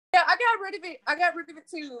Yeah, I got rid of it. I got rid of it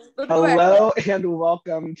too. Hello and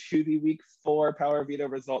welcome to the week 4 Power Veto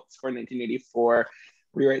results for 1984.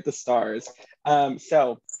 Rewrite the stars.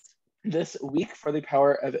 So this week for the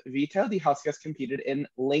Power of Veto, the house guests competed in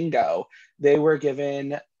lingo. They were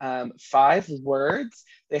given 5 words.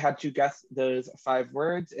 They had to guess those 5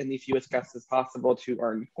 words in the fewest guesses possible to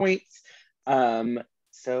earn points.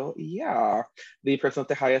 So yeah, the person with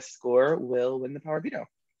the highest score will win the Power Veto.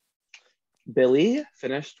 Billy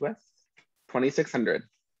finished with 2,600.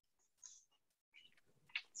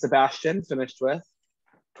 Sebastian finished with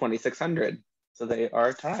 2,600. So they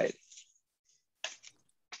are tied.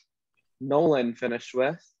 Nolan finished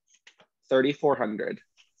with 3,400.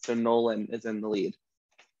 So Nolan is in the lead.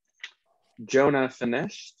 Jonah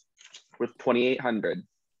finished with 2,800.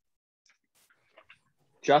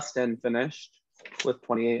 Justin finished with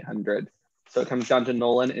 2,800. So it comes down to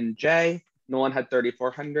Nolan and Jay. Nolan had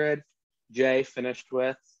 3,400. Jay finished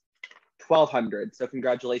with 1,200. So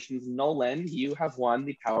congratulations, Nolan. You have won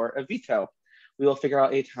the Power of Veto. We will figure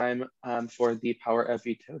out a time for the Power of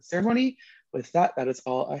Veto ceremony. With that, that is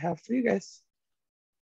all I have for you guys.